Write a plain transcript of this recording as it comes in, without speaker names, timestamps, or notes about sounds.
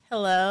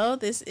Hello,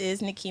 this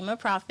is Nikema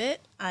Prophet.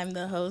 I'm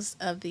the host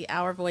of the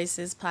Our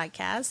Voices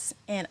podcast,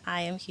 and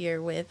I am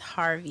here with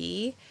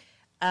Harvey.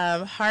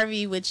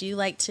 Harvey, would you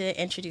like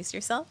to introduce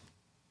yourself?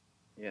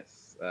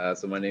 Yes.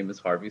 So my name is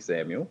Harvey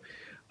Samuel.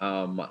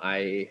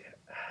 I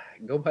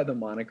go by the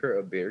moniker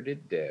of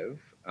Bearded Dev.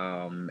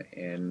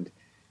 And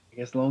I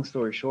guess long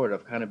story short,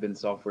 I've kind of been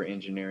software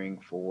engineering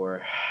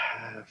for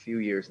a few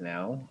years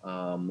now,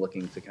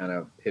 looking to kind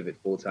of pivot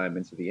full time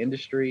into the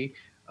industry.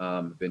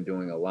 Been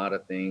doing a lot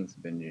of things,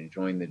 been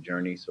enjoying the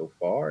journey so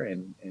far,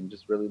 and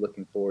just really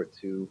looking forward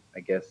to, I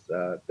guess,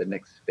 the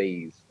next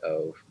phase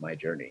of my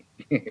journey.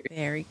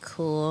 Very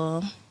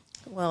cool.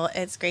 Well,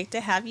 it's great to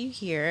have you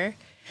here.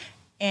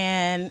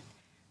 And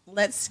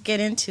let's get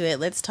into it.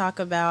 Let's talk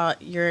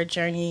about your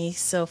journey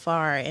so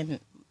far and,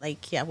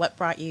 what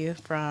brought you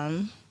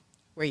from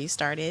where you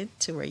started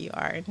to where you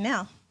are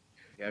now.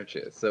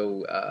 Gotcha.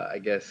 So I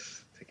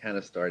guess to kind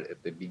of start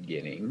at the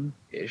beginning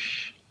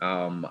ish,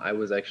 I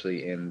was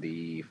actually in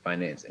the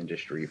finance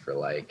industry for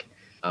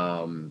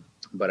um,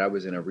 but I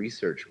was in a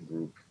research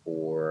group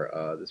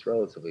for this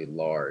relatively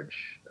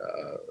large,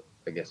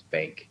 I guess,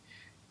 bank.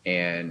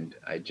 And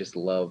I just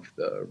love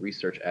the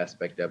research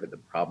aspect of it, the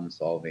problem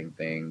solving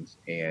things,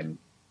 and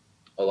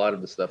a lot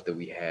of the stuff that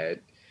we had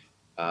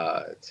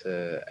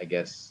to, I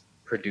guess,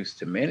 produce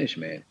to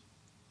management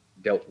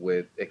dealt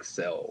with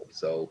Excel.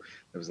 So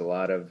there was a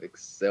lot of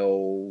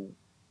Excel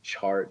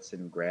charts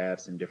and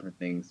graphs and different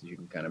things that you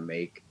can kind of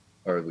make,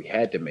 or we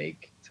had to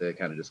make to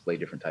kind of display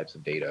different types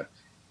of data.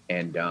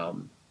 And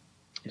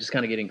just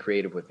kind of getting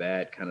creative with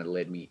that kind of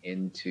led me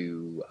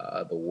into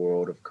the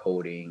world of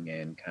coding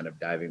and kind of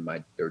diving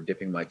my or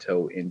dipping my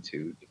toe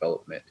into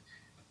development.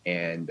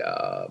 And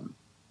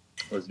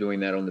was doing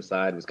that on the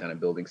side, was kind of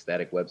building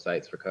static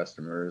websites for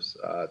customers,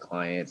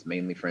 clients,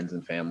 mainly friends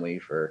and family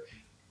for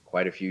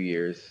quite a few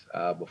years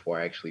before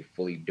I actually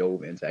fully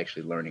dove into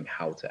actually learning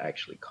how to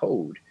actually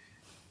code.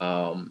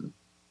 Um,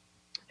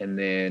 and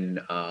then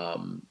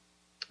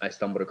I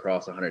stumbled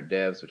across 100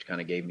 Devs, which kind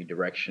of gave me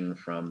direction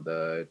from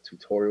the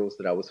tutorials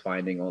that I was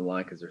finding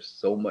online because there's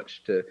so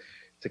much to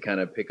kind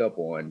of pick up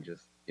on,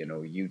 just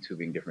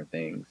YouTubing different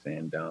things,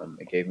 and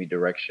it gave me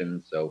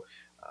direction. So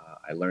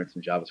I learned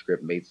some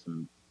JavaScript, made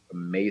some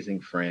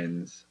amazing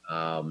friends.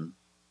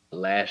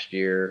 Last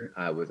year,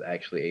 I was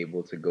actually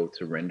able to go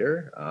to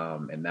render,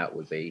 and that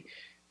was a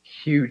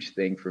huge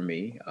thing for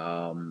me.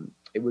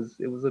 It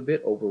was a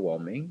bit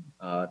overwhelming,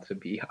 to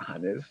be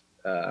honest.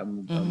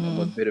 I'm a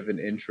Mm-hmm. bit of an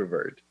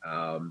introvert,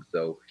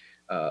 so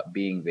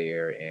being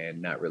there and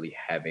not really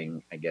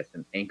having, I guess,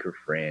 an anchor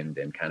friend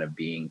and kind of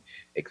being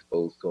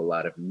exposed to a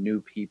lot of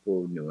new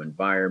people, new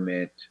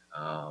environment.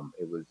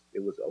 It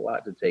was a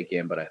lot to take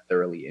in, but I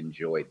thoroughly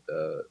enjoyed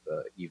the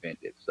event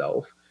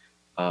itself.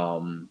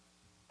 Um,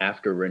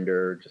 After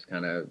render, just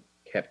kind of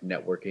kept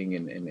networking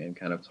and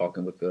kind of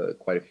talking with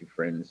quite a few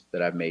friends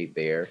that I've made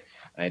there.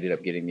 I ended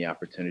up getting the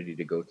opportunity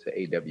to go to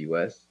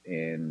AWS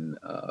in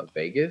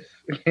Vegas.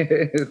 Oh,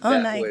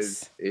 That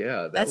was, nice.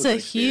 yeah, that That's was a an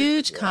experience as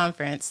huge well.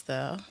 conference,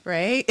 though,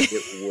 right?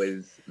 It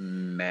was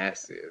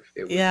massive.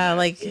 It was Yeah,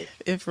 like massive.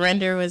 if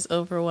render was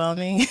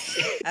overwhelming,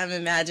 I'm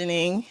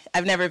imagining.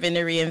 I've never been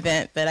to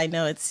reInvent, but I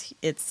know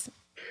it's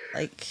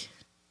like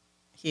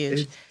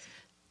huge. It's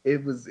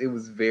it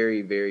was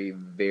very, very,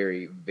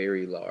 very,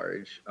 very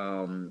large.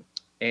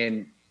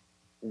 And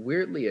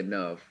weirdly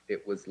enough,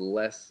 it was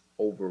less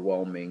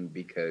overwhelming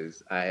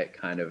because I had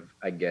kind of,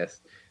 I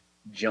guess,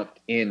 jumped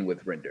in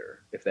with render,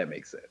 if that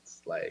makes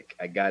sense. Like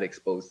I got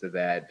exposed to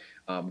that.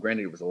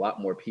 Granted, it was a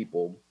lot more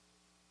people,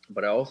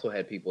 but I also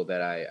had people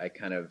that I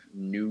kind of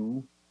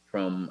knew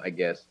from, I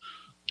guess,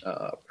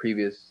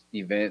 previous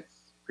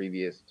events,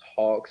 previous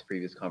talks,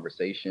 previous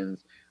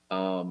conversations.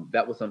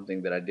 That was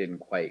something that I didn't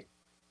quite,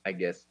 I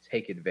guess,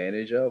 take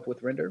advantage of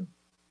with render.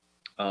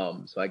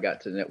 So I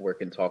got to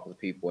network and talk with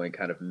people and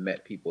kind of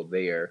met people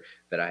there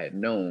that I had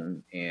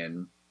known,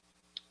 and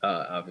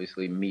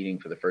obviously meeting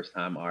for the first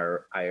time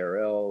our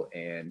IRL,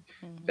 and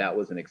Hmm. that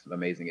was an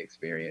amazing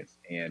experience.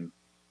 And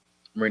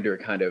render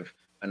kind of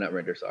not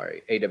render,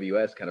 sorry,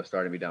 AWS kind of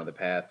started me down the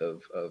path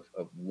of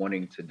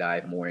wanting to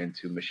dive more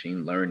into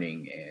machine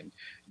learning and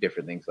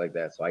different things like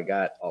that. So I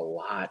got a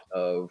lot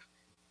of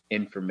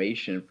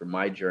information for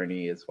my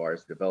journey as far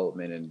as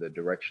development and the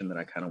direction that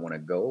I kind of want to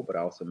go, but I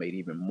also made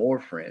even more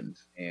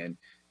friends. And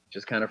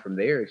just kind of from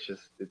there, it's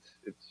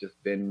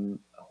just been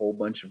a whole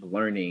bunch of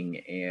learning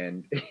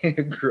and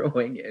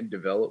growing and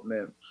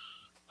development.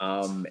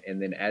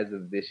 And then as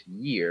of this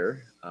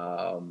year,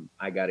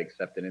 I got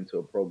accepted into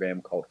a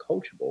program called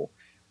Coachable,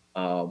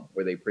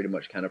 where they pretty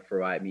much kind of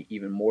provide me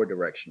even more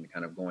direction,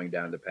 kind of going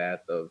down the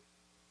path of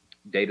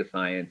data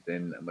science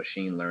and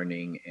machine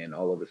learning and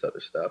all of this other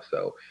stuff.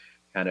 So,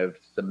 kind of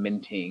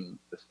cementing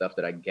the stuff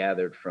that I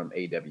gathered from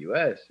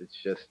AWS.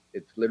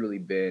 It's literally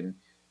been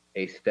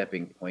a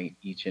stepping point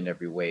each and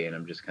every way. And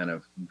I'm just kind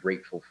of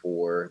grateful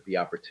for the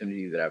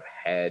opportunity that I've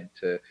had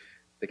to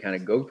kind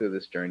of go through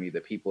this journey,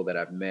 the people that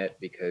I've met,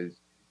 because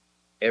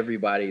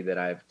everybody that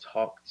I've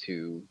talked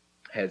to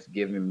has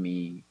given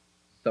me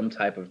some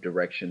type of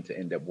direction to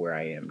end up where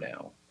I am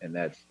now. And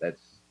that's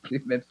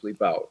immensely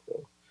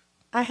powerful.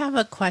 I have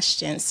a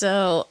question.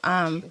 So,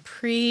 Sure.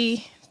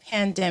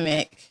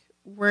 pre-pandemic,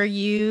 were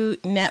you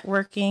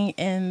networking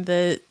in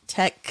the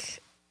tech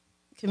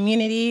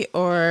community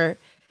or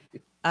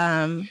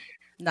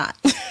not?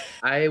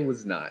 I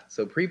was not.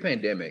 So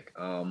pre-pandemic,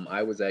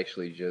 I was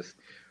actually just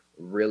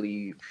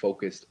really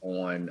focused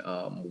on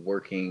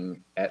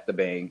working at the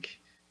bank.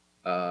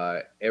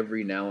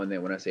 Every now and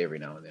then, when I say every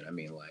now and then, I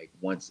mean like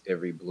once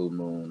every blue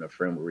moon, a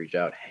friend will reach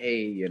out,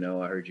 hey,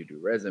 I heard you do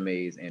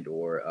resumes and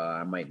or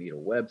I might need a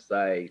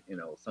website,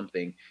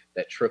 something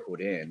that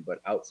trickled in. But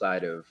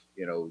outside of,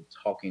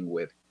 talking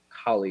with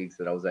colleagues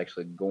that I was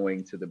actually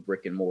going to the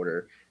brick and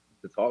mortar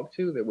to talk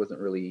to, there wasn't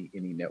really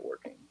any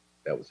networking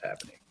that was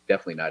happening.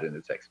 Definitely not in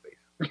the tech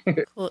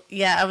space. Well,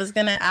 yeah, I was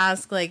gonna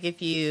ask like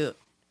if you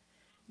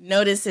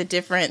notice a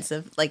difference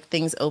of like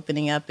things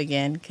opening up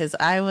again because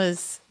I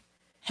was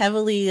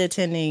heavily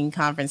attending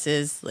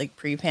conferences like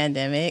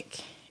pre-pandemic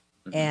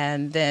Hmm.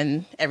 and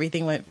then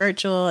everything went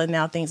virtual and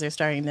now things are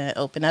starting to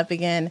open up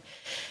again.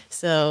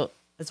 So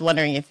I was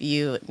wondering if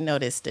you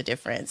noticed a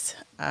difference.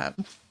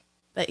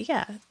 But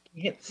yeah,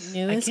 new I is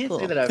can't say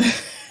cool. that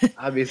I've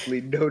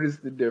obviously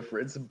noticed the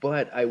difference,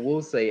 but I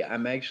will say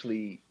I'm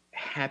actually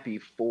happy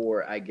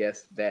for, I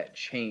guess, that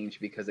change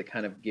because it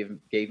kind of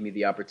gave me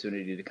the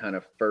opportunity to kind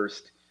of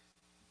first,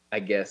 I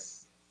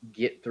guess,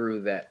 get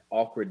through that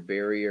awkward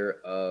barrier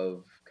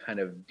of kind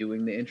of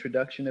doing the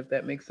introduction, if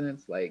that makes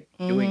sense. Like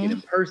doing it Hmm.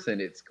 in person,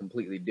 it's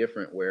completely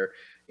different where,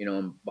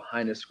 I'm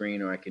behind a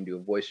screen or I can do a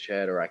voice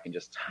chat or I can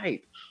just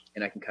type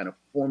and I can kind of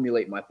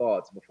formulate my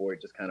thoughts before it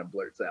just kind of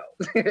blurts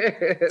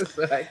out.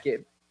 So I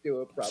can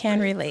do a proper Can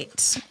intro.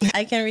 relate.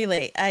 I can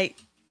relate.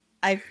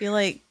 I feel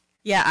like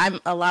yeah, I'm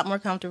a lot more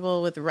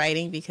comfortable with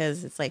writing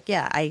because it's like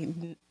yeah,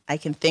 I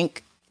can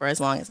think for as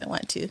long as I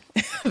want to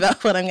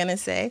about what I'm gonna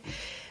say.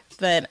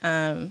 But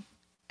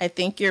I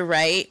think you're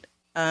right.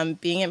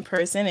 Being in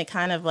person, it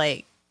kind of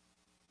like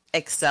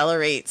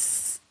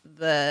accelerates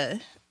the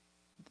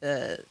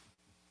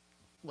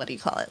what do you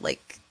call it?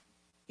 Like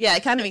yeah,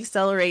 it kind of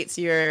accelerates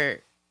your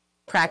The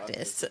process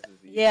practice. is just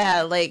easier.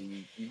 Yeah, like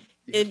You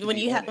have to when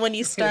be on when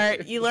you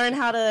start, it. you learn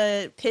how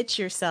to pitch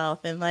yourself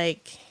and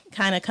like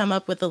kind of come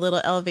up with a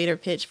little elevator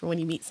pitch for when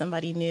you meet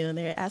somebody new and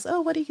they're asked,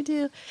 "Oh, what do you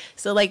do?"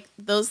 So like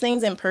those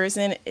things in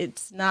person,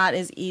 it's not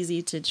as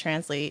easy to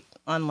translate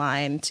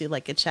online to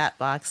like a chat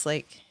box,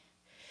 like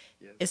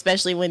Yes.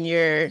 especially when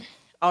you're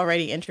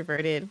already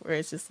introverted, where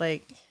it's just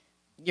like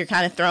you're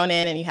kind of thrown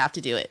in and you have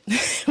to do it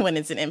when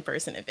it's an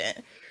in-person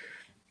event.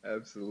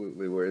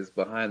 Absolutely. Whereas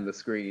behind the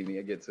screen,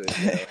 I get to,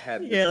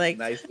 have You're this like,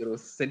 nice little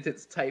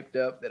sentence typed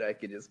up that I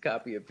can just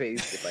copy and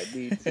paste if I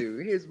need to.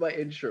 Here's my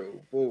intro.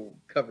 Boom,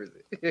 covers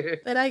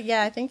it. but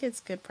I think it's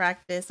good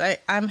practice.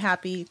 I'm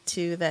happy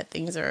too that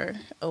things are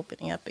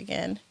opening up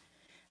again.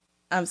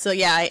 So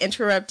yeah, I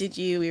interrupted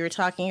you. We were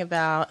talking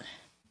about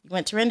you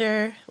went to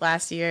Render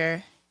last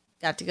year,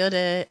 got to go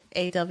to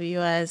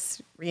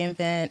AWS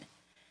reInvent,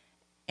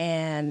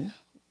 and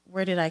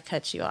where did I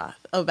cut you off?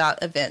 Oh,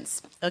 about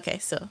events. Okay,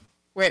 so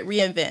we're at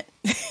reInvent.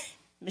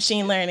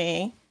 Machine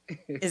learning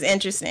is Yes.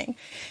 interesting.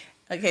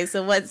 Okay,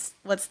 so what's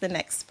the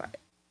next part?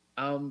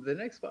 The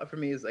next spot for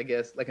me is, I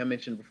guess, like I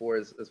mentioned before,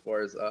 as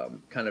far as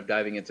kind of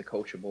diving into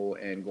Coachable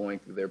and going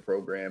through their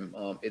program.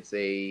 It's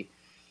a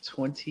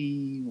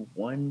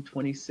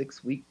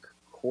 26 week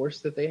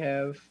course that they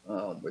have,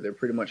 where they're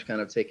pretty much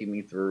kind of taking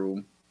me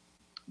through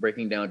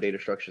breaking down data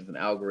structures and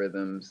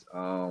algorithms,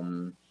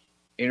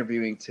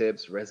 interviewing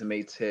tips,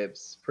 resume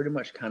tips, pretty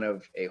much kind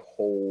of a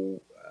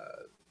whole,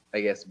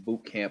 I guess,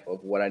 boot camp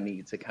of what I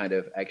need to kind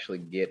of actually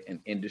get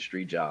an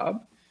industry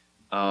job.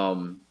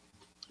 Um,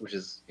 which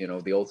is,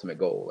 the ultimate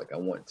goal. Like I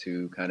want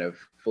to kind of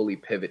fully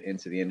pivot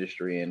into the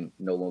industry and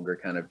no longer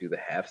kind of do the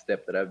half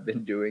step that I've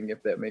been doing,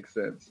 if that makes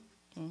sense.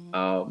 Mm-hmm.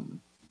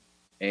 Um,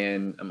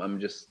 and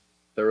I'm just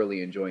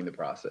thoroughly enjoying the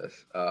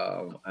process.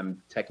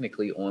 I'm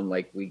technically on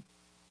like week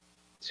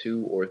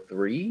 2 or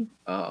 3,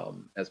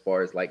 as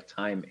far as like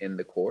time in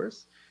the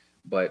course,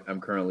 but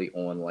I'm currently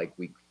on like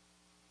week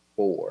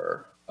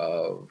 4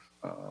 of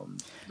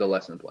the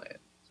lesson plan.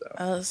 So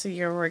Oh, so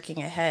you're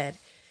working ahead.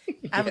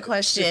 I have a yes.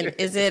 question.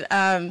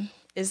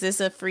 Is this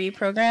a free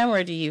program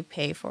or do you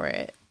pay for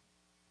it?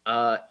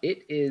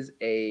 It is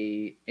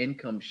a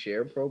income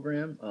share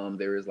program.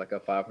 There is like a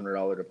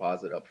 $500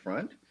 deposit up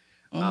front.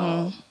 Mm-hmm.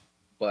 Um,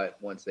 but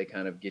once they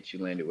kind of get you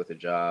landed with a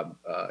job,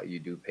 you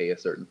do pay a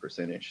certain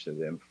percentage to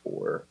them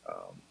for,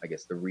 I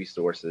guess, the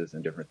resources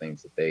and different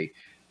things that they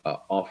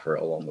offer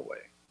along the way.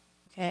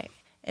 Okay.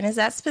 And is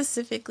that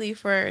specifically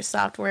for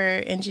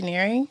software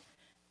engineering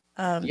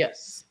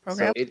Yes. So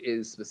program? it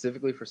is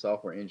specifically for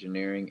software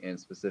engineering and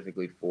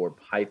specifically for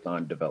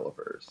Python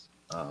developers.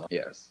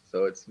 Yes.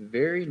 So it's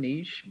very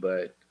niche,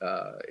 but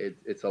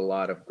it's a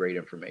lot of great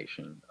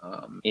information.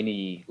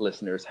 Any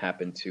listeners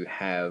happen to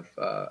have,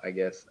 I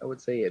guess, I would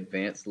say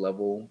advanced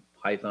level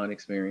Python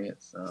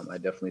experience, I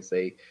definitely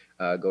say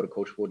go to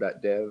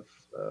coachable.dev.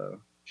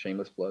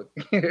 Shameless plug.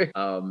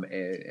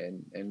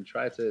 And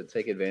try to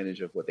take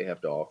advantage of what they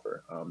have to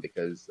offer,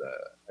 because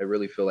I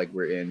really feel like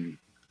we're in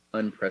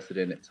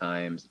unprecedented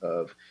times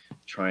of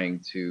trying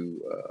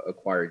to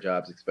acquire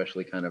jobs,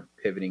 especially kind of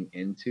pivoting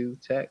into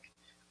tech,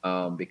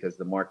 because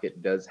the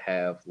market does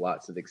have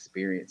lots of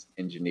experienced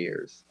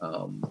engineers.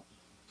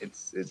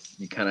 It's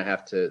you kind of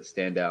have to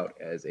stand out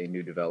as a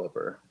new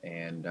developer,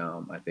 and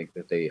I think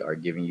that they are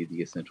giving you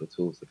the essential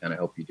tools to kind of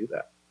help you do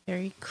that.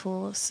 Very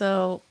cool.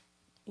 So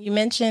you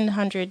mentioned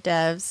 100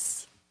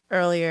 devs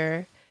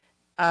earlier,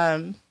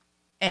 and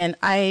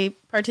I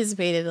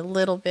participated a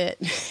little bit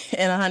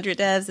in 100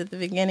 devs at the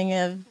beginning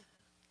of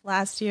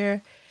last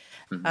year.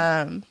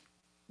 Mhm.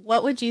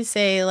 What would you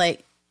say,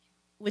 like,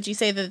 would you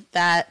say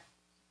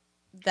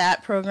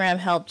that program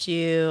helped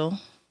you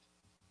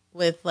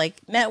with like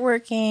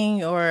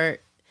networking, or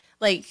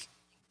like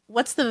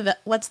what's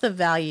the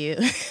value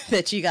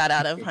that you got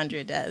out of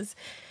 100 devs?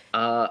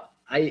 Uh,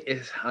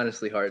 it's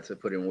honestly hard to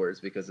put in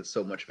words because it's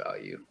so much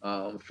value.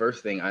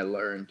 First thing I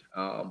learned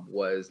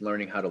was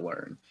learning how to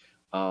learn.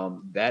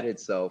 That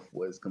itself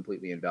was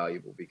completely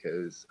invaluable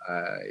because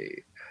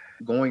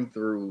going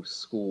through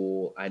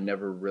school, I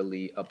never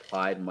really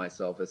applied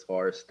myself as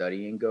far as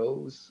studying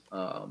goes.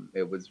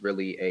 It was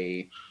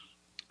really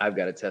I've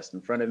got a test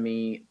in front of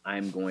me.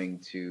 I'm going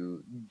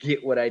to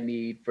get what I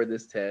need for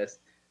this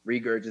test,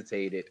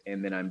 regurgitate it,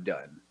 and then I'm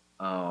done.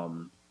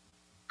 Um,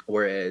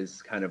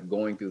 Whereas kind of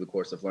going through the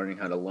course of learning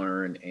how to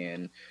learn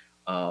and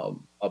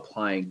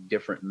applying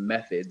different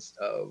methods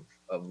of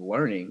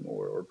learning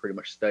or pretty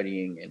much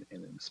studying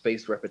and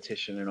spaced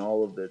repetition and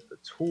all of the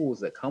tools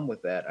that come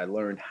with that, I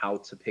learned how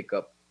to pick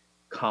up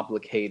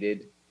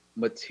complicated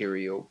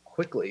material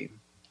quickly.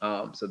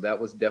 So that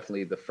was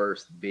definitely the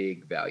first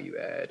big value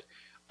add.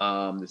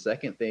 The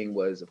second thing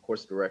was, of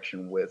course,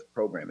 direction with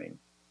programming.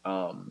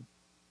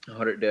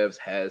 100 Devs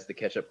has the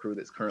catch up crew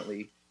that's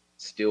currently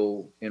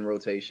still in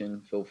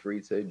rotation. Feel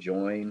free to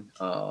join.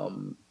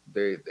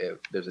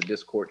 There's a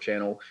Discord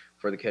channel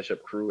for the catch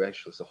up crew.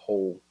 Actually, it's a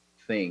whole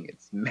thing,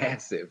 it's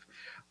massive.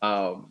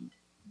 Um,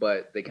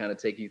 but they kind of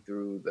take you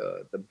through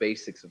the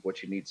basics of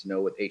what you need to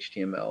know with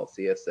HTML,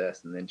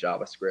 CSS, and then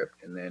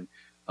JavaScript, and then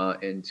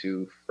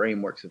into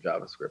frameworks of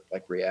JavaScript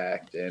like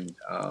React and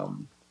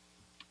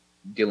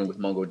dealing with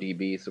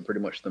MongoDB. So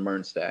pretty much the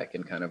MERN stack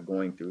and kind of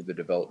going through the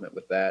development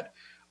with that.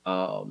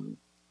 Um,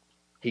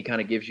 he kind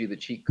of gives you the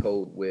cheat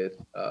code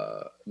with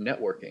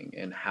networking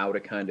and how to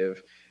kind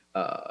of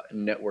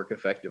network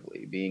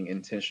effectively, being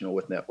intentional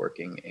with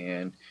networking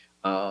and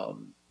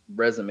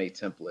resume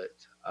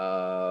template.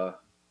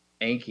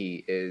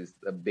 Anki is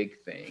a big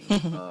thing.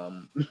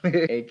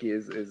 Anki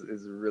is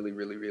a really,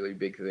 really, really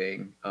big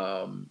thing.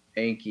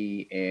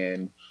 Anki,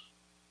 and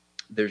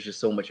there's just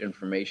so much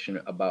information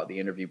about the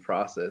interview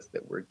process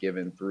that we're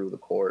given through the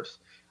course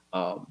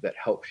that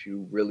helps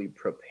you really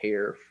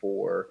prepare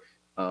for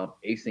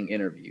acing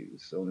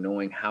interviews. So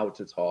knowing how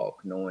to talk,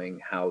 knowing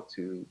how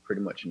to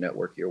pretty much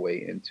network your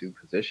way into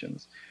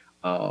positions.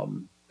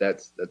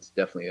 That's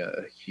definitely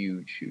a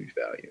huge, huge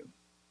value.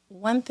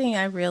 One thing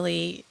I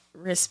really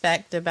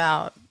respect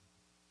about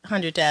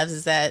 100 devs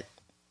is that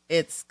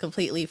it's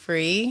completely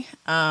free.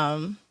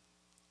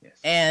 Yes.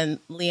 And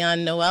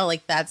Leon Noel,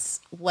 like that's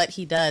what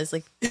he does.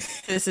 Like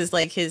this is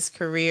like his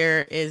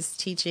career is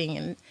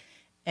teaching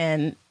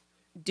and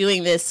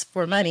doing this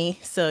for money.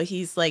 So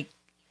he's like,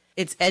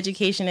 it's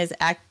education is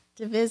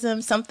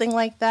activism, something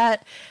like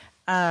that.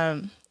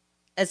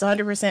 It's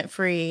 100%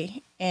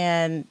 free,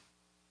 and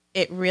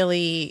it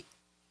really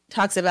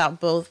talks about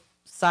both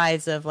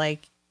sides of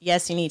like,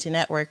 yes, you need to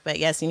network, but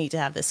yes, you need to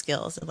have the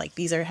skills. And like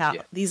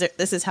Yeah.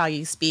 this is how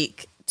you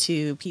speak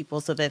to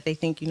people so that they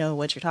think you know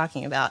what you're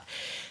talking about.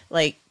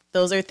 Like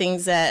those are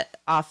things that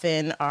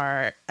often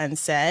are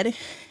unsaid.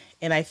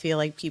 And I feel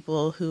like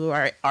people who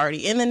are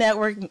already in the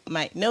network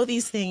might know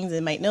these things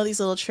and might know these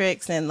little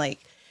tricks and like,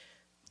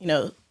 you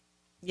know,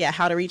 yeah,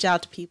 how to reach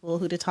out to people,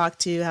 who to talk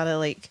to, how to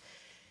like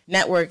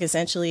network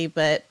essentially.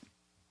 But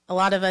a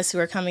lot of us who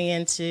are coming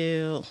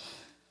into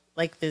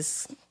like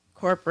this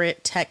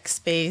corporate tech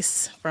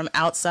space from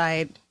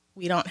outside,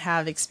 we don't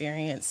have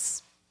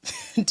experience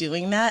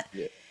doing that.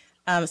 Yeah.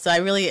 So I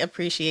really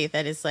appreciate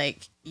that. It's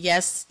like,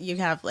 yes, you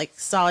have like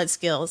solid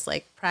skills,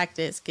 like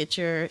practice, get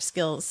your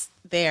skills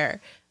there,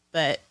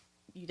 but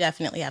you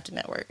definitely have to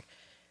network.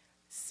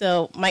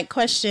 So my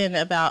question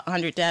about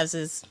 100 devs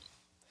is,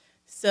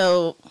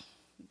 so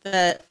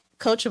the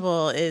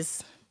coachable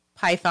is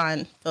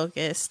Python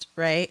focused,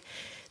 right?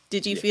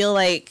 Did you feel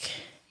Yes.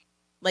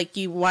 like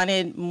you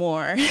wanted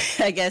more?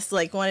 I guess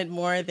like wanted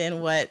more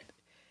than what,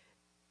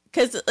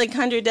 because like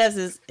 100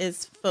 devs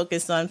is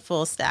focused on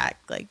full stack,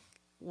 like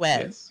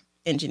web Yes.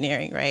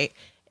 engineering, right?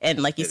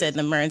 And like you It said, is.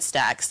 the MERN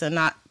stack, so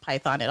not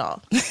Python at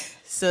all.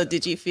 So No.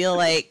 did you feel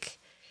like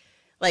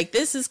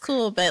this is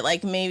cool, but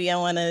like maybe I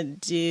want to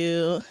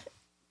do?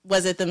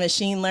 Was it the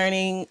machine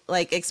learning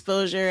like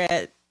exposure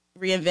at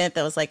reInvent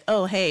that was like,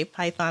 oh hey,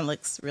 Python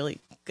looks really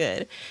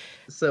good?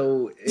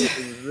 So it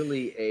was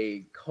really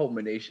a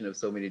culmination of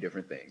so many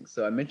different things.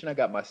 So I mentioned I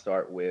got my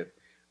start with,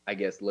 I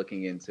guess,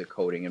 looking into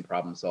coding and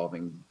problem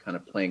solving, kind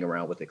of playing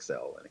around with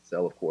Excel. And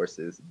Excel, of course,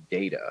 is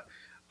data.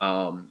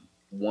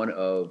 One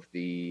of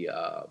the,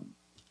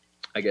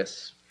 I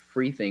guess,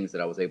 free things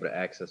that I was able to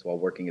access while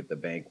working at the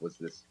bank was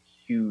this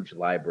huge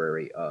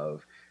library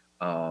of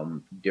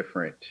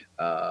different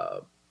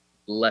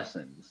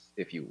lessons,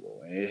 if you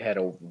will. And it had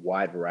a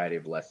wide variety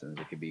of lessons.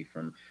 It could be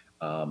from,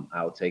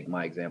 I'll take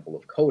my example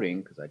of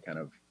coding because I kind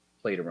of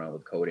played around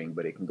with coding,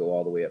 but it can go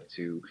all the way up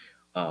to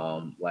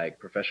like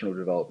professional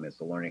development,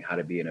 so learning how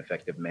to be an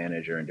effective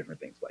manager and different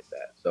things like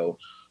that. So,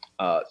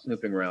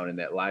 snooping around in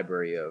that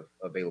library of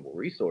available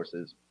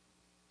resources,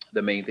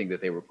 the main thing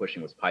that they were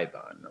pushing was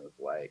Python. And I was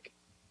like,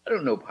 I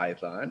don't know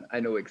Python. I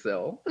know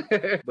Excel,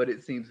 but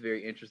it seems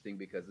very interesting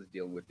because it's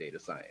dealing with data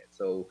science.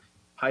 So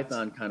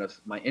Python kind of,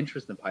 my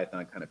interest in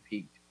Python kind of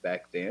peaked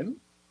back then.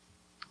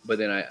 But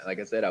then like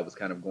I said, I was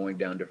kind of going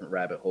down different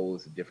rabbit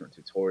holes, different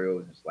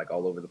tutorials, just like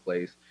all over the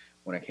place.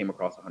 When I came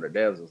across 100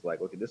 devs, I was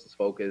like, okay, this is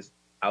focused.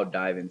 I'll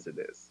dive into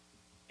this.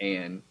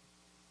 And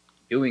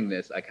doing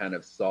this, I kind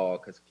of saw,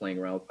 because playing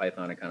around with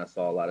Python, I kind of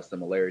saw a lot of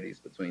similarities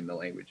between the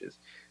languages,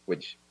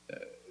 which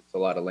it's a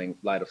lot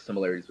of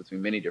similarities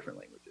between many different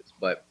languages.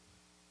 But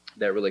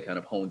that really kind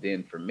of honed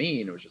in for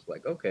me, and it was just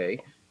like,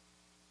 okay,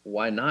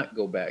 why not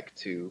go back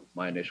to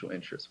my initial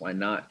interest? Why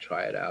not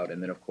try it out?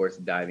 And then, of course,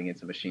 diving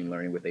into machine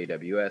learning with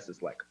AWS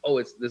is like, oh,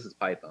 this is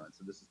Python,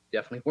 so this is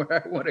definitely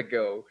where I want to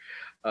go,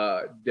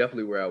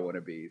 definitely where I want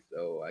to be.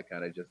 So I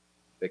kind of just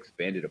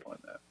expanded upon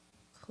that.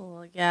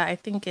 Cool. Yeah, I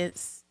think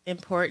it's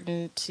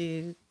important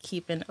to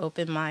keep an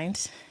open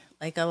mind.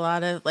 Like a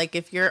lot of, like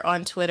if you're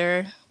on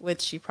Twitter,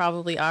 which you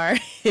probably are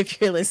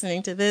if you're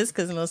listening to this,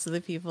 because most of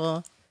the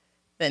people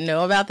that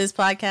know about this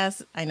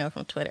podcast, I know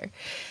from Twitter.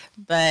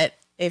 But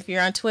if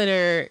you're on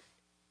Twitter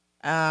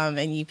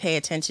and you pay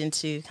attention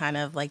to kind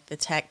of like the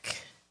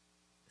tech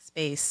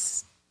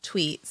space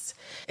tweets,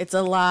 it's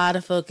a lot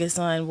of focus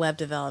on web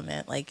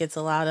development. Like it's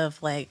a lot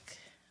of like,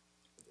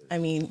 I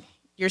mean,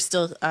 you're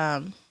still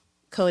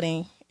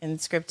coding and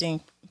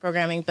scripting,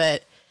 programming,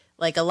 but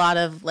like a lot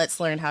of let's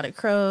learn how to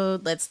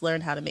code, let's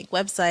learn how to make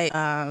website.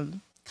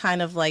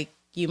 Kind of like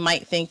you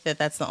might think that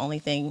that's the only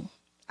thing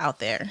out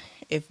there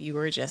if you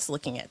were just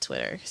looking at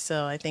Twitter.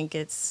 So I think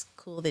it's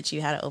cool that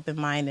you had an open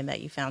mind and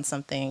that you found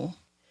something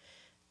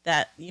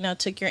that, you know,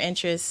 took your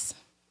interest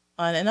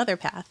on another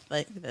path,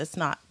 like that's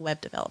not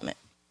web development.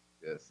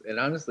 Yes, and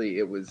honestly,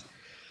 it was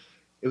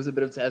a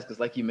bit of a task because,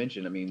 like you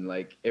mentioned, I mean,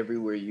 like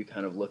everywhere you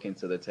kind of look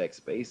into the tech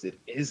space, it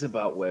is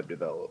about web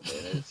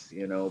development. It's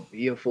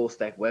be a full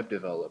stack web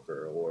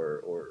developer,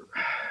 or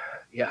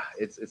yeah,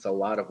 it's a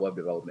lot of web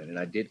development, and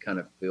I did kind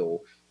of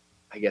feel,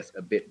 I guess,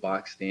 a bit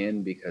boxed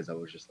in because I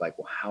was just like,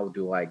 well, how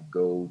do I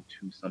go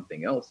to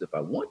something else if I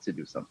want to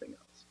do something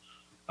else?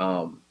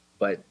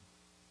 But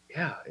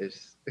yeah,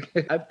 it's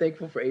I'm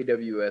thankful for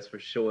AWS for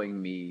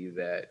showing me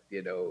that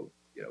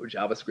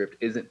JavaScript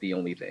isn't the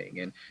only thing,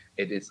 and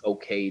it is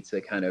okay to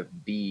kind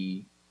of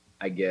be,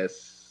 I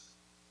guess,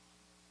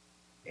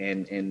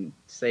 and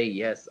say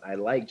yes, I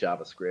like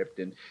JavaScript,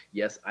 and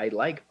yes, I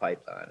like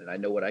Python, and I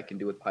know what I can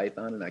do with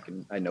Python,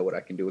 and I know what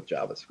I can do with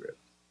JavaScript.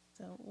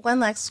 So one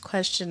last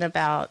question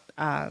about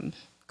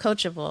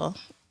Coachable.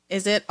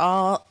 Is it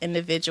all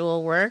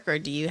individual work or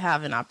do you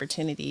have an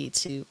opportunity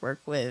to work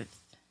with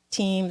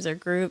teams or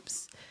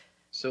groups?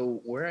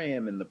 So where I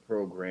am in the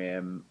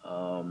program,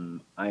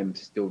 I'm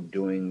still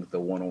doing the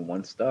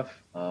one-on-one stuff,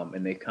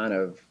 and they kind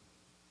of,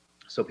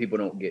 so people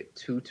don't get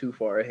too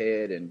far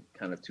ahead and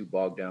kind of too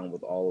bogged down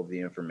with all of the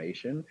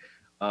information.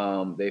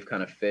 They've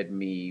kind of fed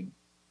me,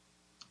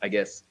 I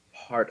guess,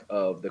 part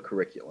of the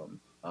curriculum,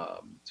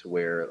 to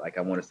where, like,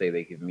 I want to say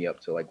they give me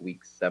up to like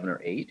week 7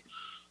 or 8,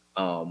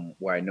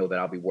 where I know that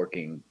I'll be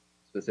working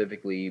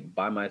specifically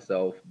by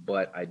myself,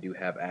 but I do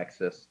have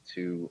access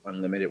to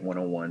unlimited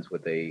one-on-ones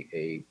with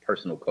a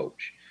personal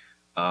coach.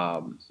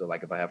 So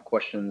like if I have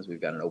questions, we've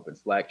got an open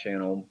Slack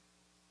channel.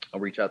 I'll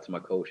reach out to my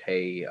coach.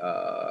 Hey,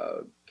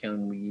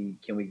 can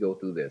we go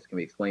through this? Can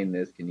we explain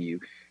this? Can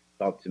you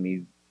talk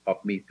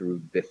me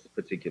through this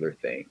particular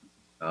thing?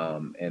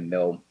 And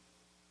they'll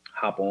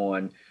hop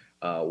on.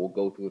 We'll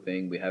go through a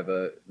thing. We have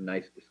a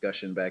nice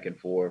discussion back and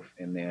forth,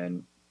 and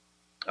then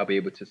I'll be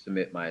able to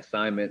submit my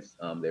assignments.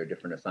 There are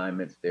different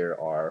assignments. There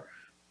are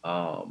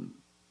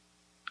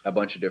a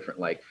bunch of different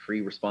like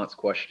free response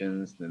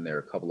questions. Then there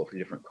are a couple of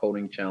different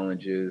coding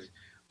challenges.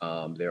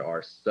 There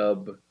are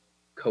sub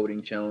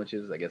coding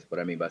challenges. I guess what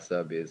I mean by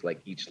sub is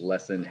like each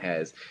lesson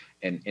has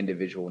an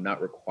individual,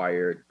 not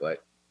required,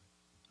 but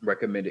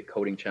recommended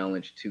coding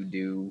challenge to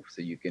do,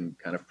 so you can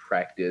kind of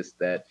practice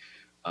that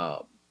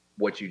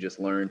what you just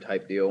learned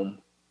type deal.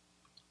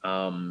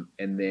 And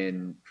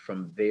then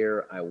from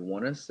there, I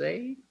want to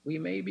say we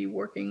may be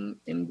working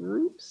in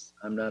groups.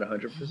 I'm not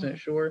 100%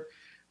 sure,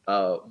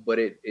 but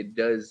it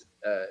does.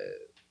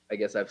 I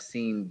guess I've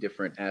seen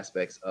different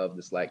aspects of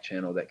the Slack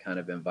channel that kind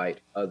of invite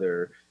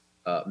other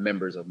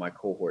members of my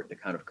cohort to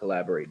kind of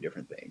collaborate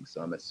different things.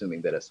 So I'm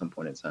assuming that at some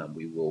point in time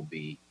we will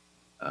be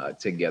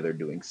together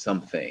doing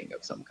something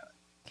of some kind.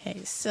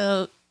 Okay,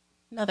 so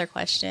another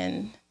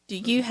question. Do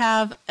you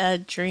have a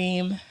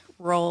dream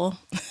role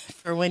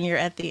for when you're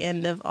at the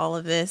end of all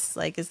of this?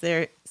 Like, is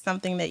there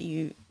something that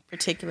you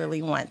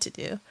particularly want to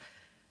do?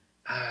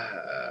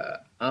 Uh,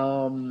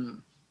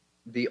 um,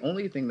 The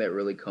only thing that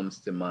really comes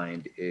to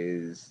mind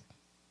is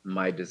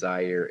my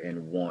desire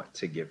and want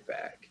to give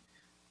back.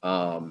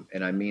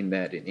 And I mean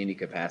that in any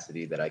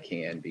capacity that I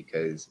can,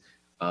 because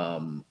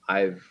um,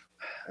 I've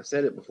I've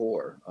said it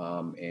before.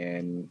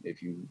 And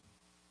if you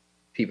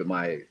peep at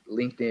my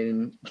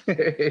LinkedIn,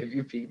 if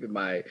you peep at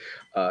my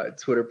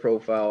Twitter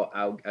profile,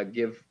 I'll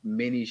give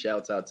many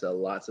shouts out to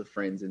lots of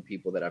friends and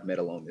people that I've met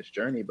along this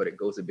journey. But it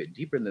goes a bit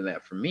deeper than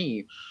that for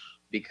me,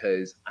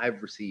 because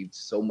I've received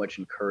so much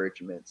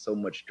encouragement, so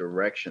much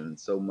direction,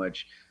 so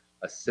much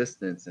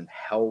assistance and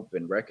help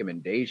and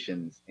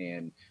recommendations,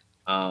 and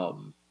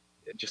um,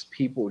 just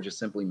people just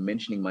simply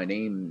mentioning my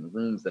name in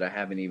rooms that I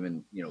haven't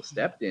even,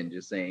 stepped in,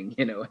 just saying,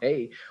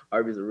 hey,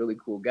 Harvey's a really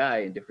cool guy,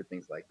 and different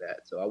things like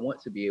that. So I want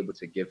to be able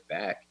to give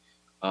back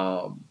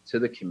to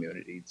the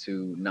community,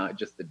 to not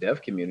just the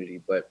dev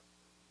community, but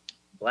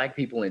Black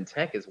people in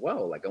tech as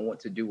well. Like, I want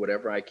to do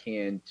whatever I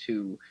can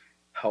to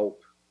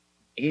help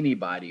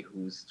anybody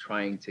who's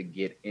trying to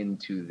get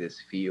into this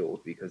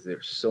field, because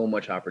there's so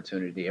much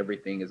opportunity.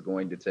 Everything is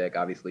going to tech.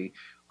 Obviously,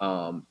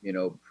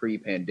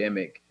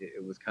 pre-pandemic,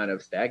 it was kind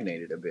of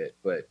stagnated a bit,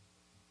 but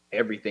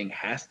everything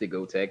has to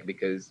go tech,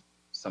 because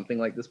something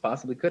like this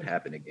possibly could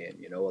happen again.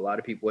 A lot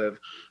of people have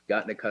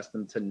gotten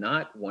accustomed to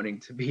not wanting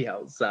to be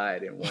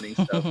outside and wanting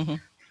stuff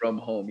from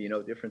home,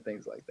 different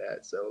things like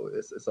that. So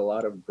it's a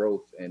lot of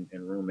growth and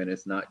room. And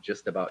it's not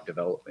just about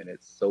development,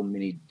 it's so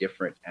many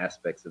different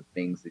aspects of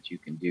things that you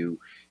can do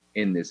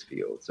in this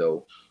field.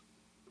 So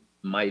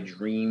my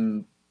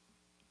dream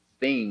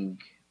thing,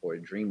 or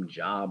dream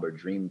job, or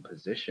dream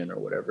position, or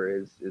whatever,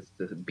 is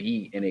to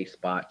be in a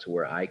spot to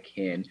where I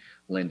can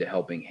lend a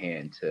helping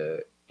hand to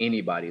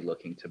anybody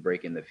looking to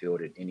break in the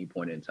field at any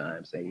point in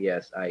time. Say,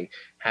 yes, I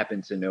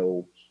happen to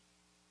know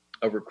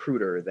a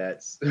recruiter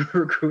that's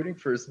recruiting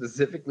for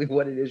specifically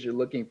what it is you're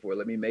looking for.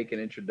 Let me make an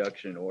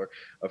introduction. Or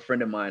a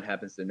friend of mine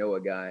happens to know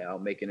a guy, I'll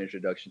make an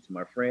introduction to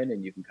my friend,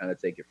 and you can kind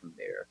of take it from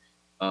there.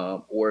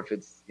 Or if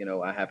it's,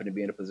 I happen to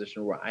be in a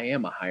position where I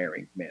am a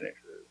hiring manager,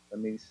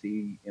 let me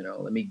see,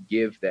 let me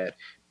give that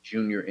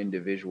junior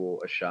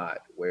individual a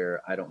shot,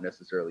 where I don't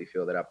necessarily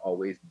feel that I've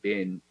always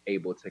been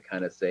able to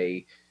kind of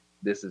say,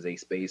 this is a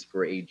space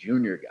for a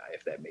junior guy,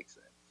 if that makes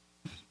sense.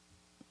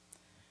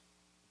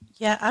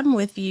 Yeah, I'm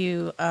with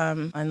you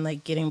on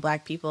like getting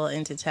Black people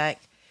into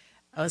tech.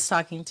 I was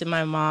talking to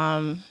my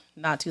mom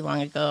not too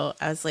long ago.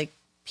 I was like,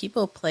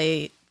 people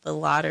play the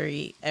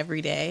lottery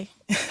every day.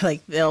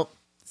 Like they'll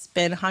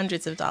spend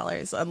hundreds of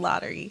dollars on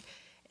lottery.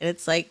 And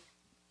it's like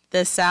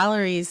the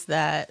salaries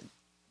that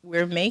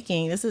we're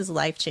making, this is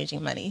life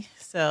changing money.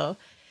 So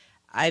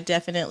I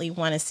definitely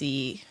want to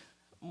see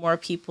more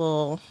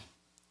people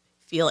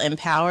feel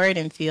empowered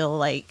and feel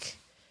like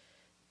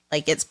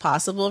it's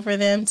possible for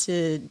them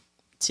to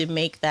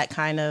make that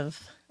kind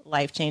of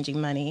life changing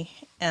money.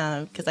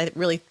 Because I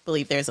really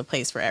believe there's a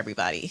place for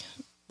everybody,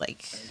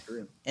 like I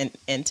agree.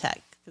 in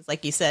tech. Because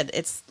like you said,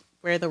 it's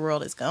where the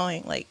world is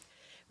going. Like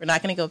we're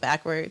not going to go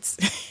backwards.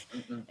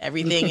 Mm-mm.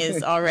 Everything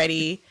is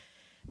already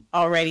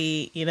every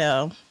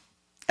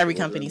Forward in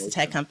company's a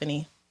tech motion.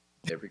 company.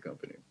 Every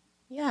company.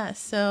 Yeah.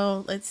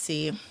 So let's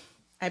see.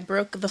 I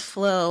broke the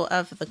flow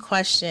of the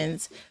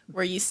questions.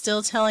 Were you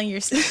still telling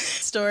your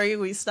story?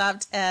 We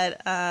stopped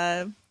at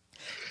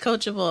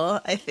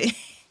coachable, I think.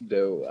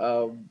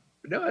 No,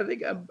 I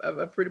think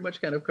I've pretty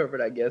much kind of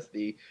covered, I guess,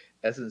 the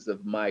essence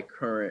of my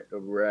current,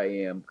 of where I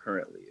am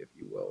currently, if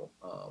you will.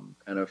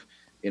 Kind of,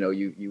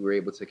 you were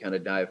able to kind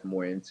of dive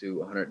more into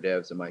 100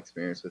 devs and my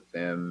experience with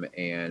them,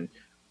 and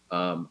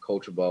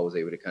Culture Ball was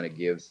able to kind of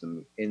give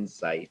some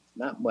insight,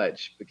 not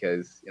much,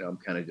 because I'm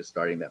kind of just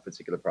starting that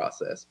particular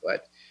process,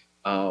 but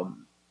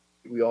um,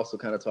 we also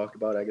kind of talked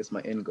about, I guess, my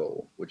end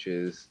goal, which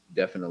is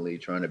definitely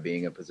trying to be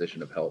in a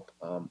position of help.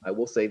 I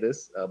will say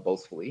this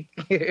boastfully,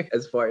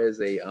 as far as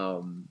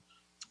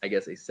I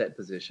guess, a set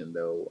position,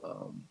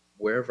 though.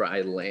 Wherever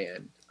I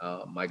land,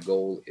 my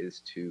goal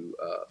is to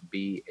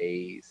be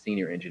a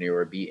senior engineer,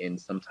 or be in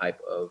some type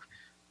of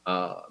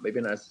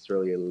maybe not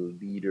necessarily a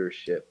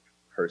leadership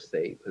per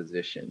se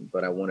position,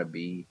 but I want to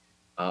be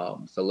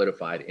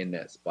solidified in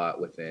that spot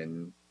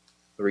within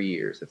 3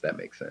 years, if that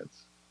makes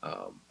sense.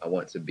 I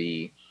want to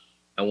be,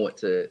 I want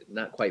to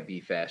not quite be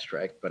fast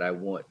tracked, but I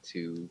want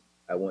to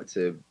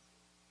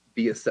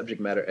be a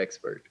subject matter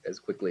expert as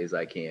quickly as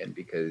I can,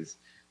 because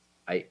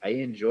I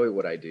enjoy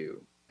what I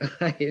do.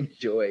 I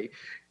enjoy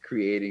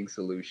creating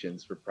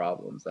solutions for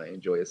problems. I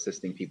enjoy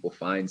assisting people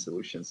find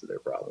solutions to their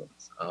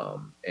problems.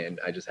 And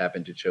I just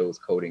happen to chose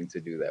coding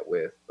to do that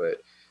with.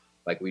 But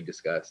like we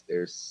discussed,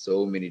 there's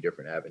so many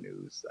different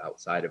avenues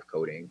outside of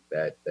coding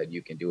that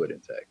you can do it in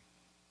tech.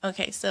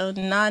 Okay, so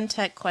non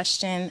tech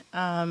question.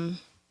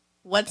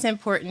 What's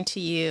important to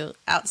you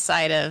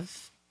outside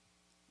of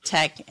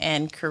tech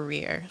and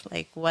career?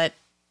 Like, what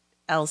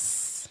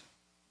else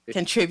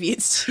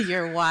contributes to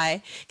your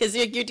why? Because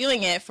you're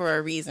doing it for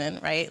a reason,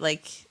 right?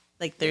 Like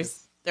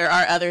Yes. there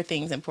are other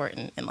things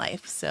important in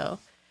life. So,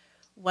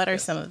 what are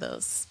some Yes. of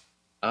those?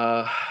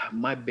 Uh,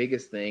 my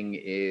biggest thing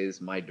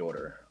is my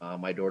daughter.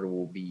 My daughter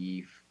will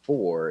be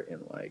 4 in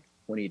like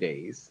 20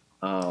 days.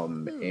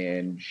 Ooh.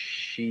 And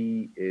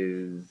she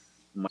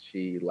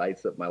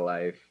lights up my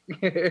life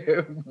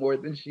more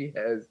than she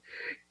has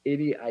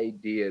any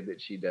idea that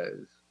she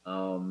does.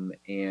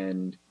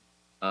 And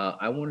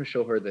I want to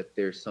show her that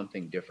there's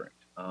something different.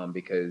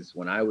 Because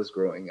when I was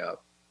growing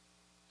up,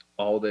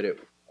 all that it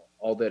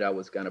all that I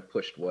was kind of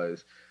pushed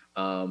was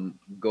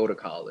go to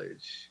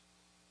college,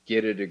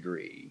 get a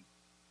degree,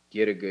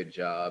 get a good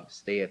job,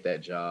 stay at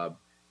that job.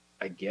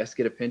 I guess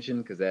get a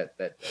pension because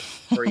that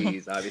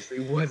phrase obviously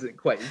wasn't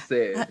quite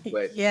said,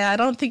 but Yeah, I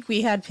don't think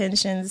we had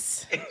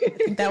pensions. I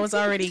think that was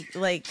already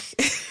like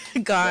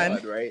gone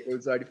gone, right? It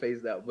was already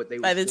phased out, but they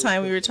were by the still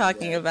time we were pushing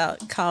talking that,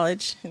 about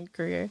college and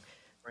career.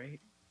 right?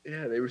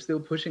 Yeah, they were still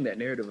pushing that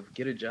narrative of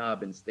get a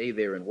job and stay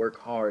there and work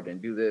hard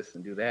and do this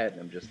and do that.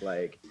 And I'm just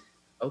like,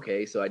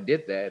 okay, so I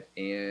did that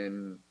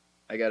and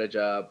I got a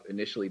job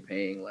initially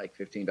paying like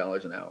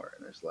 $15 an hour.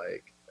 And it's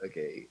like,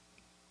 okay,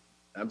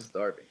 I'm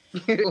starving.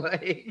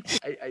 Like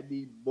I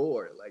need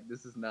more. Like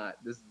this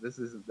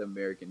isn't the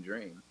American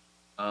dream.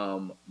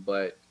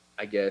 But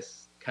I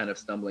guess kind of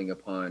stumbling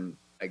upon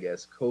I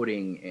guess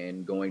coding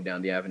and going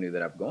down the avenue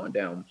that I've gone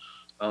down,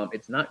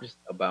 it's not just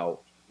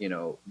about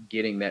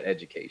getting that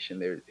education.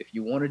 There, if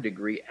you want a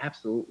degree,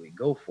 absolutely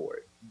go for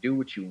it. Do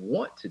what you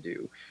want to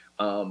do,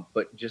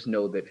 but just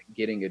know that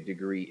getting a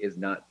degree is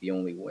not the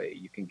only way.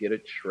 You can get a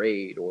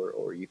trade,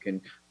 or you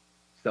can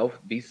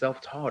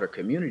self-taught or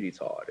community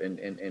taught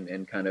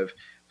and kind of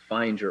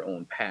find your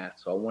own path.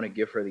 So I want to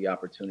give her the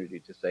opportunity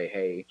to say,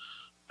 hey,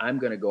 I'm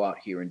going to go out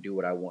here and do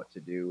what I want to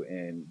do,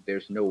 and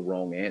there's no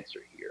wrong answer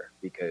here,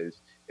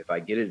 because if I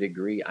get a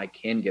degree, I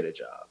can get a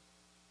job.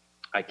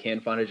 I can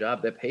find a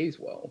job that pays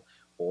well,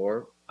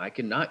 or I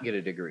can not get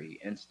a degree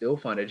and still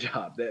find a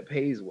job that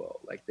pays well.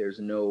 Like there's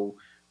no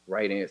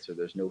right answer,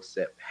 there's no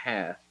set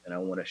path, and I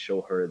want to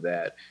show her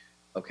that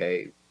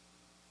okay,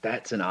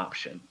 that's an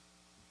option,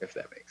 if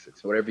that makes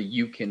sense. Whatever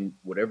you can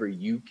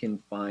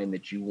find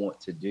that you want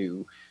to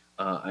do,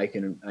 I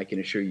can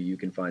assure you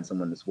can find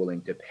someone that's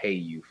willing to pay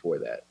you for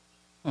that.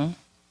 Hmm.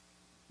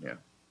 Yeah.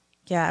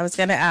 Yeah, I was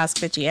going to ask,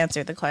 but you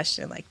answered the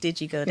question. Like, did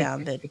you go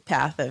down the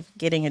path of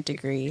getting a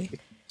degree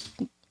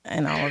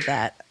and all of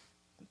that?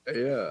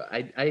 Yeah,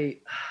 I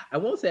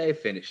won't say I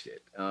finished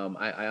it.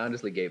 I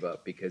honestly gave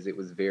up because it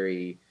was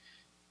very.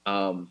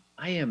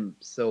 I am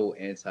so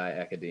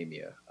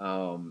anti-academia.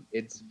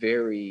 It's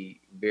very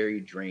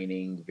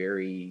draining,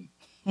 very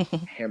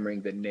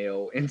hammering the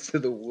nail into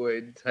the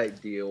wood type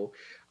deal.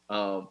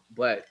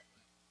 But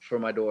for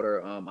my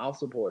daughter, I'll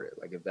support it.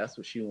 Like if that's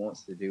what she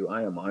wants to do,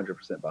 I am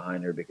 100%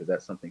 behind her because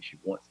that's something she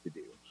wants to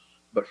do.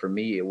 But for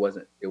me, it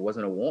wasn't a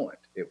want.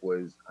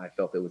 I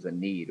felt it was a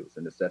need. It was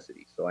a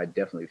necessity. So I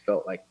definitely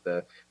felt like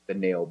the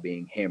nail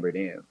being hammered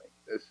in. Like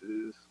this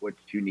is what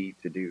you need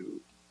to do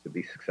to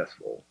be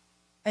successful.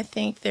 I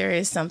think there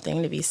is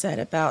something to be said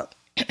about,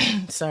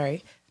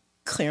 sorry,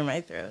 clear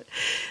my throat.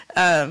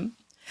 Um,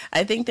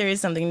 I think there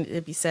is something to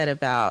be said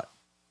about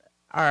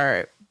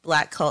our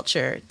Black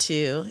culture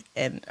too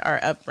and our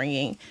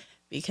upbringing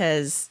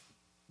because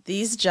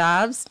these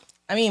jobs,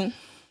 I mean,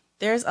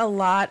 there's a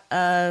lot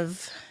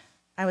of,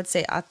 I would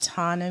say,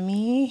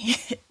 autonomy.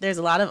 There's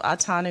a lot of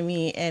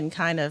autonomy and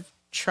kind of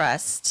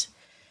trust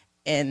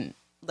in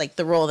like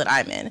the role that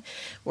I'm in,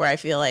 where I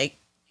feel like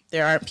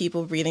there aren't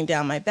people breathing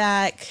down my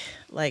back.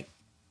 Like,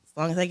 as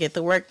long as I get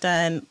the work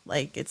done,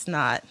 like,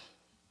 I'm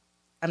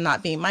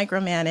not being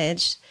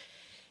micromanaged.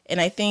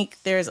 And I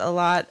think there's a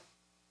lot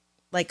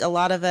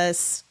of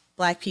us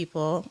Black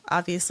people,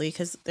 obviously,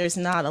 because there's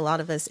not a lot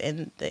of us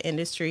in the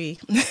industry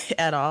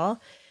at all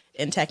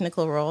in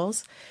technical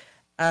roles.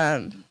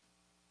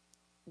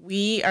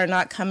 We are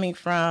not coming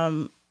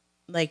from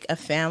like a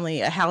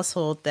family, a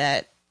household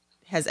that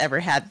has ever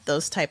had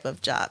those type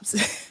of jobs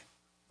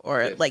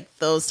or Yes. like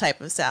those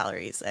type of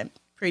salaries. I'm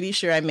pretty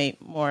sure I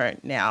make more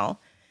now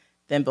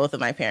than both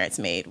of my parents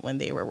made when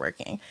they were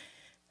working,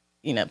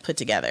 put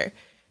together.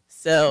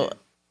 So Yeah.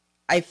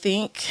 I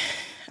think,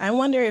 I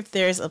wonder if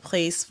there's a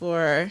place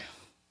for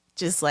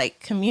just like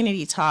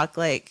community talk,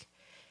 like,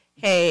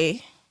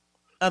 hey,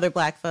 other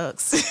Black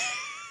folks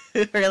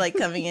who are like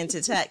coming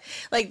into tech.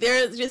 Like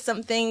there's just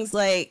some things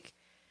like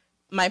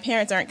my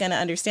parents aren't going to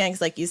understand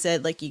because like you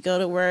said, like you go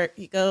to work,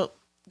 you go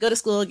to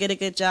school, get a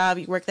good job,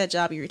 you work that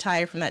job, you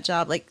retire from that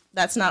job. Like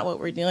that's not what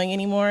we're doing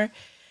anymore.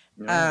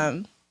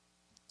 No.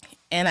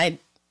 And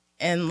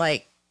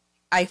like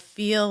I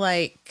feel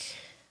like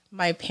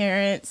my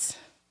parents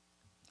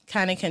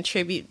kind of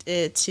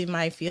contributed to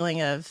my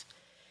feeling of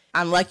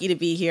I'm lucky to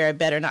be here. I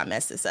better not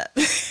mess this up.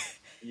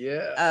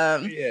 Yeah.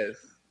 Yes.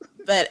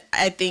 But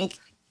I think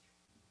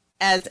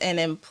as an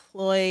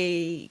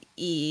employee,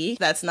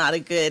 that's not a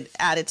good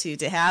attitude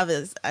to have.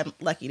 Is I'm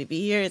lucky to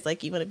be here. It's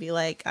like you want to be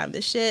like I'm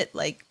the shit.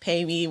 Like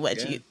pay me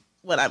Yeah.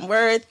 what I'm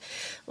worth.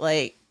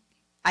 Like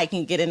I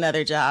can get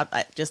another job,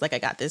 just like I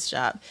got this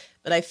job.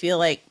 But I feel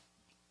like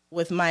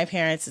with my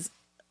parents,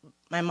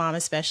 my mom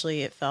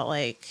especially, it felt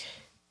like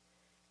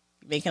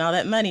making all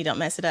that money, don't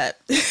mess it up.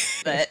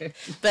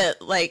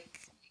 but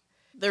like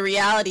the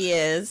reality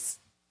is,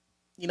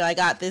 I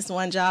got this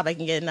one job, I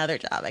can get another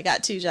job. I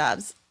got two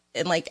jobs.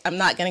 and like I'm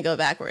not going to go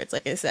backwards,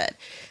 like I said.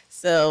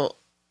 So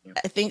Yeah.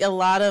 I think a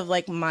lot of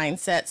like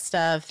mindset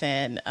stuff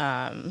and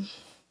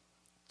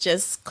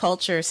just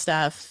culture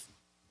stuff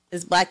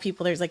is Black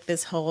people. There's like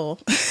this whole,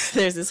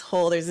 there's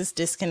this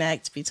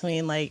disconnect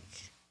between like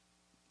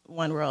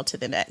one world to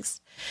the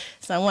next.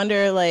 So I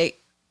wonder like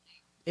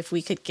if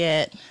we could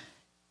get,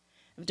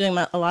 I'm doing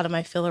a lot of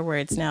my filler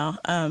words now.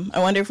 I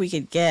wonder if we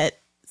could get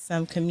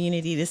some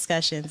community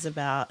discussions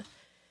about,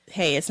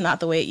 hey, it's not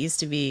the way it used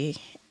to be,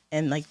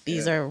 and like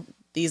Yeah.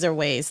 these are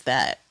ways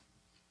that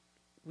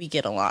we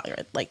get along, or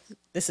like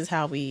this is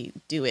how we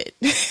do it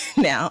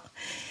now.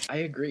 I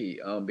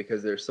agree.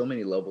 Because there's so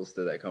many levels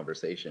to that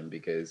conversation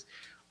because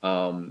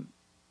um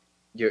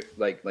you're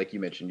like you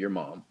mentioned your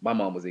mom. My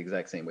mom was the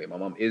exact same way. My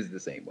mom is the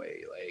same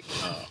way. Like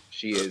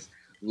she is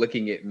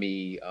looking at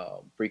me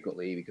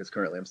frequently because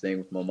currently I'm staying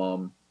with my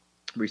mom.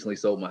 Recently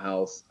sold my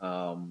house.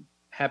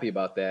 Happy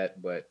about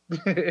that, but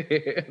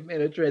I'm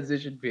in a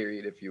transition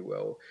period, if you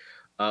will.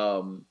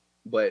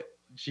 But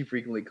she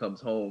frequently comes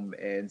home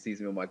and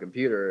sees me on my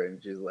computer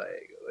and she's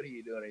like, "What are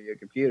you doing on your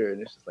computer?"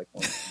 And it's just like,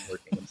 "Well, I'm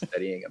working, I'm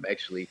studying, I'm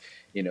actually,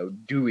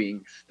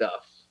 doing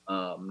stuff,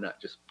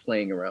 not just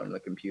playing around on the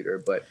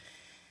computer." But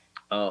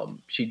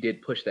she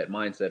did push that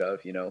mindset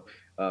of,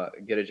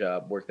 get a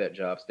job, work that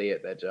job, stay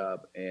at that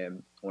job.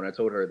 And when I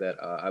told her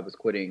that I was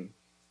quitting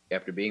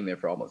after being there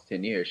for almost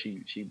 10 years,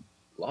 she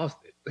lost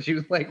it. She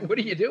was like, "What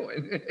are you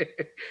doing?"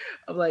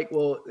 I'm like,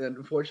 "Well,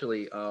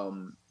 unfortunately,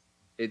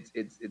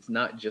 it's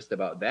not just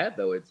about that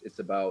though. It's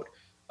about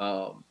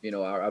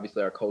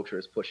obviously our culture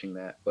is pushing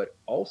that, but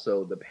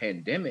also the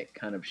pandemic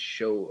kind of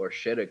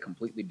shed a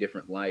completely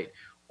different light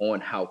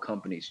on how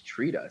companies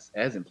treat us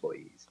as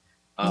employees,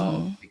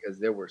 Hmm. because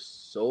there were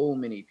so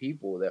many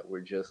people that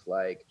were just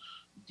like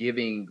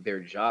giving their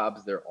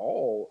jobs their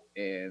all,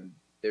 and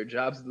their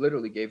jobs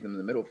literally gave them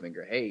the middle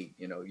finger. Hey,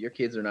 your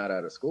kids are not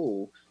out of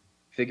school,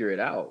 figure it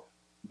out,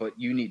 but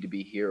you need to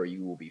be here or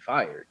you will be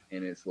fired.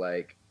 And it's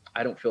like,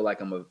 I don't feel like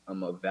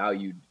I'm a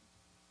valued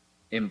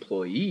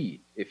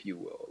employee, if you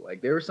will.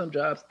 Like there were some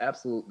jobs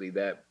absolutely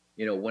that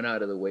went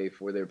out of the way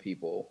for their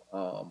people.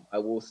 I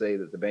will say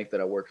that the bank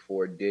that I worked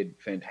for did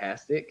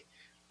fantastic,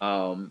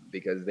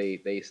 because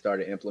they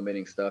started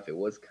implementing stuff. It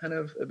was kind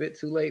of a bit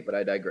too late, but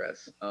I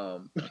digress.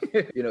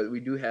 We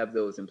do have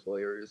those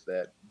employers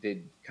that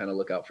did kind of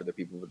look out for the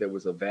people, but there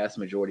was a vast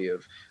majority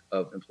of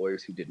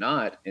employers who did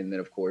not. And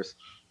then of course,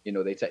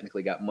 they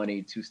technically got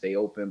money to stay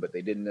open, but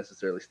they didn't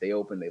necessarily stay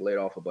open. They laid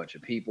off a bunch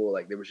of people.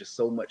 Like there was just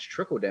so much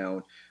trickle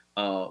down,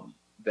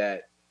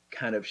 that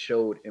kind of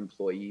showed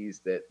employees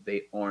that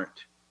they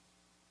aren't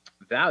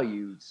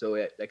valued. So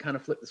that kind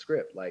of flipped the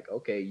script. Like,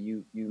 okay,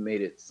 you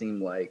made it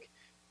seem like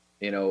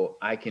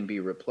I can be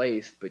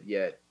replaced, but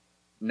yet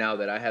now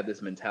that I have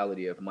this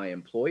mentality of my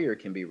employer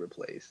can be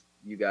replaced,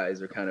 you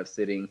guys are kind of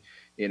sitting,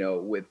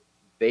 with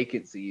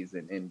vacancies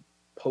and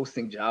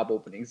posting job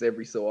openings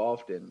every so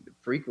often,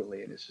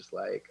 frequently, and it's just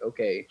like,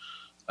 okay,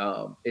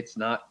 it's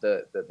not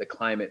the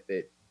climate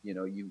that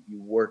you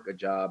work a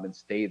job and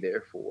stay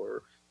there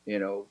for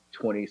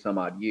 20 some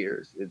odd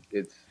years.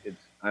 It's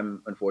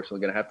I'm unfortunately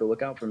going to have to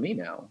look out for me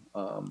now.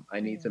 I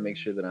need to make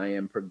sure that I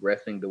am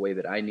progressing the way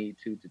that I need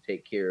to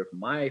take care of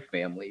my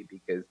family,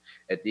 because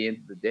at the end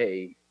of the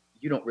day,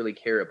 you don't really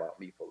care about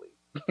me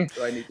fully.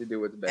 So I need to do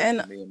what's best for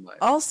And me and mine.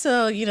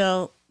 also,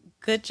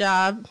 good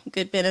job,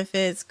 good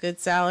benefits, good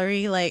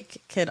salary, like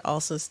could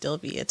also still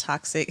be a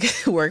toxic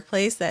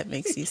workplace that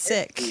makes you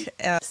Can be. sick.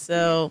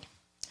 So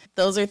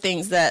those are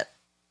things that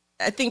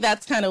I think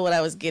that's kind of what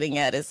I was getting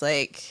at, is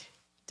like,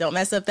 don't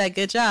mess up that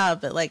good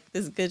job, but like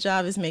this good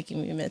job is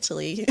making me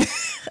mentally Yeah,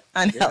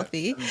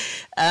 unhealthy.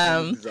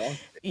 I'm exhausted.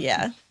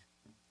 Yeah.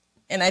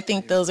 And I I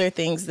think those agree. are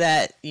things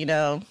that,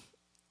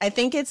 I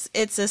think it's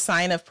a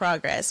sign of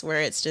progress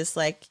where it's just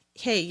like,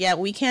 hey, yeah,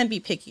 we can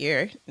be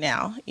pickier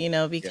now,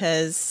 Yeah.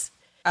 because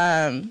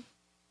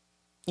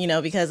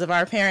of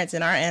our parents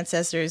and our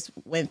ancestors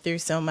went through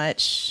so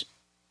much,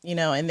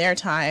 in their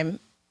time,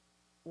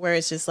 where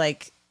it's just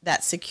like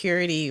that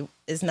security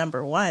is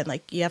number one.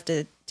 Like you have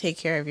to take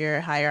care of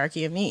your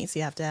hierarchy of needs.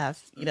 You have to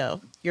have,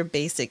 Mhm. your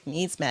basic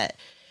needs met.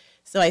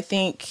 So I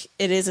think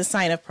it is a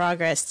sign of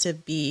progress to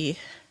be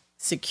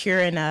secure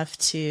enough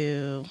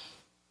to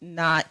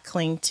not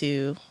cling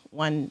to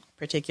one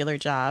particular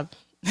job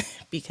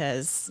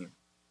because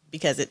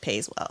Yeah. it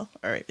pays well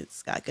or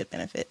it's got good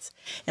benefits.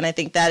 And I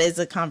think that is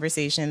a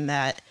conversation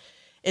that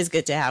is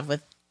good to have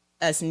with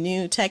us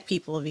new tech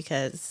people,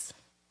 because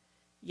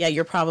yeah,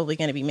 you're probably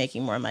going to be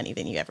making more money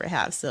than you ever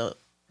have. So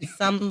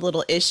some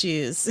little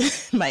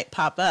issues might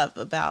pop up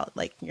about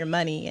like your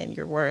money and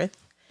your worth.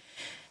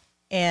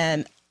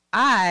 And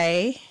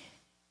I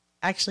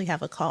actually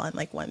have a call in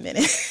like 1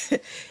 minute.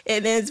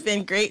 It has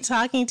been great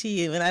talking to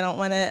you, and I don't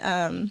want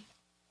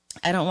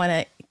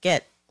to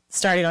get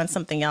started on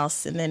something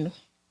else and then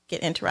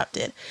get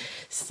interrupted.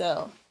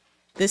 So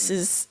this Mm.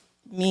 is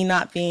me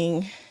not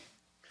being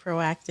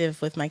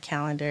proactive with my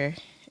calendar.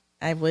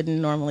 I wouldn't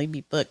normally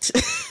be booked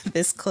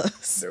this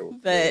close, No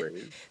but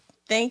worries.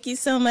 Thank you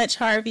so much,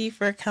 Harvey,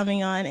 for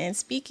coming on and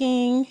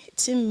speaking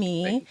to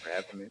me. Thank you for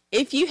having me.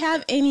 If you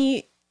have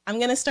any, I'm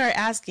going to start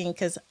asking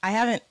because I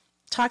haven't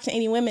talked to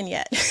any women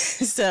yet.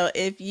 So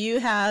if you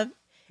have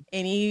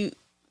any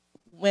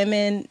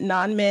women,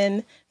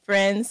 non-men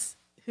friends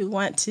who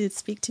want to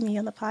speak to me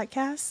on the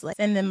podcast, like,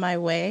 send them my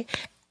way.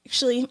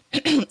 Actually,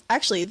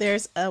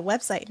 there's a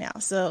website now.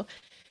 So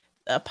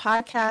the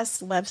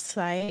podcast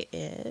website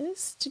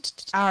is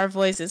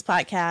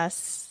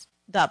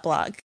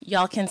ourvoicespodcast.blog.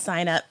 Y'all can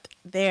sign up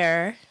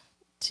there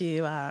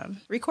to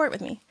record with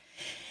me.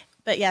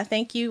 But yeah,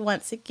 thank you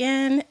once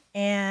again.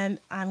 And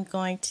I'm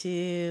going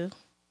to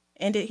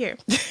end it here.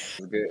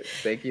 Good.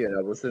 Thank you. And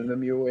I will send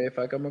them your way if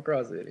I come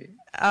across any.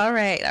 All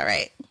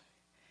right.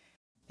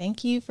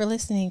 Thank you for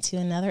listening to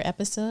another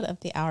episode of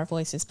the Our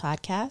Voices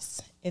podcast.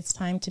 It's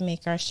time to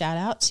make our shout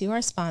out to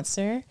our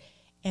sponsor,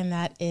 and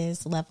that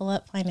is Level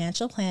Up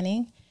Financial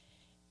Planning.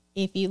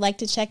 If you'd like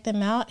to check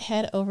them out,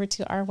 head over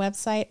to our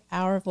website,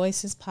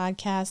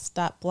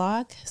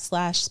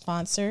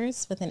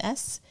 ourvoicespodcast.blog/sponsors with an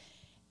S,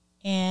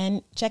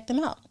 and check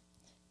them out.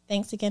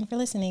 Thanks again for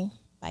listening.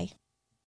 Bye.